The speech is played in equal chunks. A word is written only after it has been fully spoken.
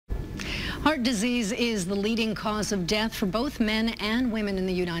Heart disease is the leading cause of death for both men and women in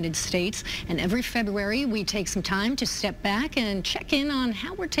the United States. And every February, we take some time to step back and check in on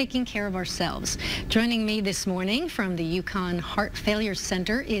how we're taking care of ourselves. Joining me this morning from the Yukon Heart Failure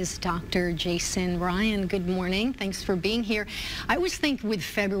Center is Dr. Jason Ryan. Good morning. Thanks for being here. I always think with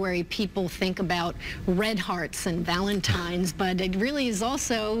February, people think about red hearts and Valentine's, but it really is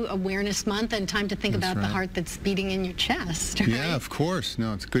also Awareness Month and time to think about the heart that's beating in your chest. Right? Yeah, of course.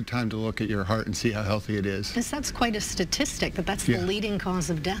 No, it's a good time to look at your heart and see how healthy it is. Because that's quite a statistic, that's the leading cause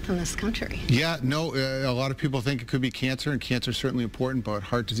of death in this country. Yeah, no, a lot of people think it could be cancer, and cancer is certainly important, but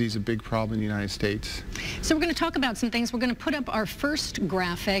heart disease is a big problem in the United States. So we're going to talk about some things. We're going to put up our first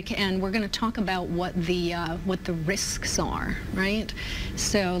graphic, and we're going to talk about what the risks are, right?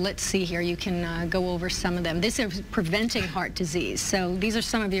 So let's see here. You can go over some of them. This is preventing heart disease. So these are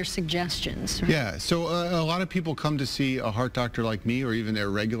some of your suggestions, right? Yeah, so a lot of people come to see a heart doctor like me or even their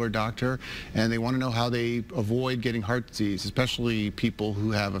regular doctor, and they want to know how they avoid getting heart disease, especially people who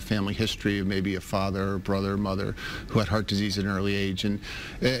have a family history of maybe a father, brother, mother who had heart disease at an early age. And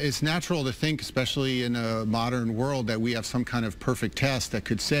it's natural to think, especially in a modern world, that we have some kind of perfect test that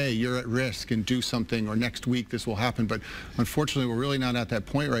could say you're at risk and do something, or next week this will happen. But unfortunately, we're really not at that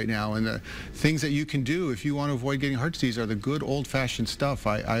point right now. And the things that you can do if you want to avoid getting heart disease are the good old-fashioned stuff.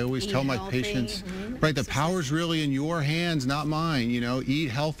 I always tell my patients, right, the power's really in your hands, not mine. You know,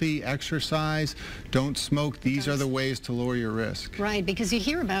 eat healthy, exercise, don't smoke. These are the ways to lower your risk. Right, because you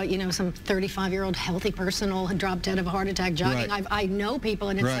hear about, you know, some 35-year-old healthy person will drop dead of a heart attack jogging. Right. I know people,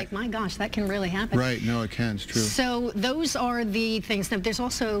 and it's like, my gosh, that can really happen. Right, no, it can, it's true. So those are the things. Now, there's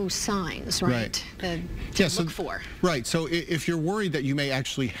also signs, right, to look for. Right, so if you're worried that you may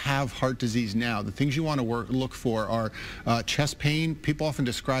actually have heart disease now, the things you want to look for are chest pain. People often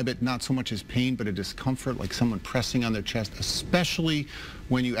describe it not so much as pain, but a discomfort, like someone pressing on their chest, especially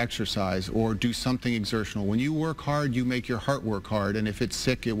when you exercise or do something exertional. When you work hard, you make your heart work hard, and if it's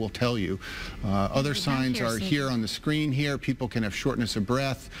sick, it will tell you. Other signs are here on the screen here. People can have shortness of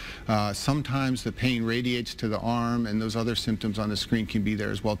breath. Sometimes the pain radiates to the arm, and those other symptoms on the screen can be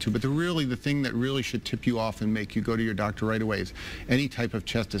there as well too. But the thing that really should tip you off and make you go to your doctor right away is any type of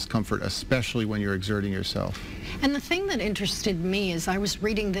chest discomfort, especially when you're exerting yourself. And the thing that interested me is I was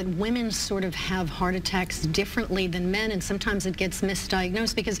reading that women sort of have heart attacks differently than men, and sometimes it gets misdiagnosed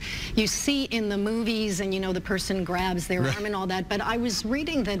because you see in the movies, and you know, the person grabs their arm and all that, but I was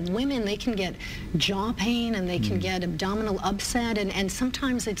reading that women, they can get jaw pain and they can get abdominal upset, and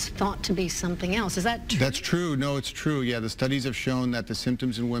sometimes it's thought to be something else. Is that true? That's true. No, it's true. Yeah, the studies have shown that the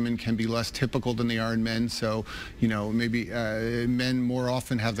symptoms in women can be less typical than they are in men. So, you know, maybe men more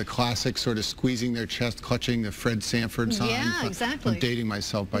often have the classic sort of squeezing their chest, clutching the Fred Sanford sign. Yeah, exactly. I'm dating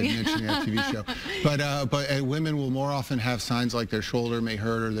myself by mentioning that TV show. But women will more often have signs like their shoulder may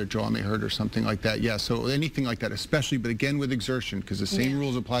hurt or their jaw may hurt or something like that. Yeah, so anything like that, especially, but again with exertion, because the same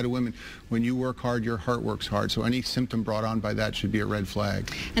rules apply to women. When you work hard, your heart works hard. So any symptom brought on by that should be a red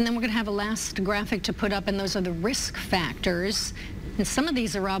flag. And then we're going to have a last graphic to put up, and those are the risk factors. And some of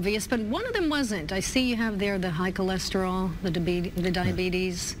these are obvious, but one of them wasn't. I see you have there the high cholesterol, the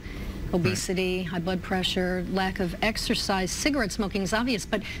diabetes, obesity, high blood pressure, lack of exercise. Cigarette smoking is obvious,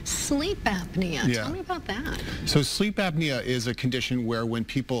 but sleep apnea, tell me about that. So sleep apnea is a condition where when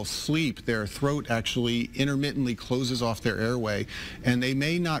people sleep, their throat actually intermittently closes off their airway, and they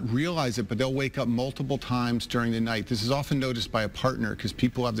may not realize it, but they'll wake up multiple times during the night. This is often noticed by a partner, because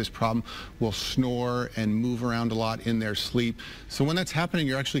people have this problem, will snore and move around a lot in their sleep. So when that's happening,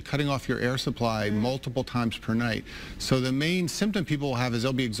 you're actually cutting off your air supply multiple times per night. So the main symptom people will have is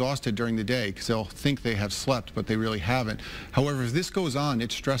they'll be exhausted during the day because they'll think they have slept, but they really haven't. However, if this goes on,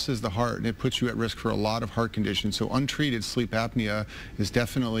 it stresses the heart and it puts you at risk for a lot of heart conditions. So untreated sleep apnea is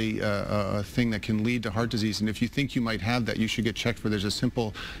definitely a thing that can lead to heart disease. And if you think you might have that, you should get checked for. There's a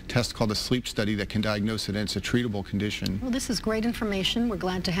simple test called a sleep study that can diagnose it, and it's a treatable condition. Well, this is great information. We're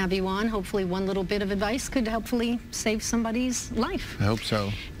glad to have you on. Hopefully one little bit of advice could hopefully save somebody's life. I hope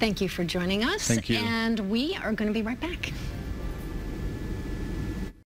so. Thank you for joining us. Thank you. And we are going to be right back.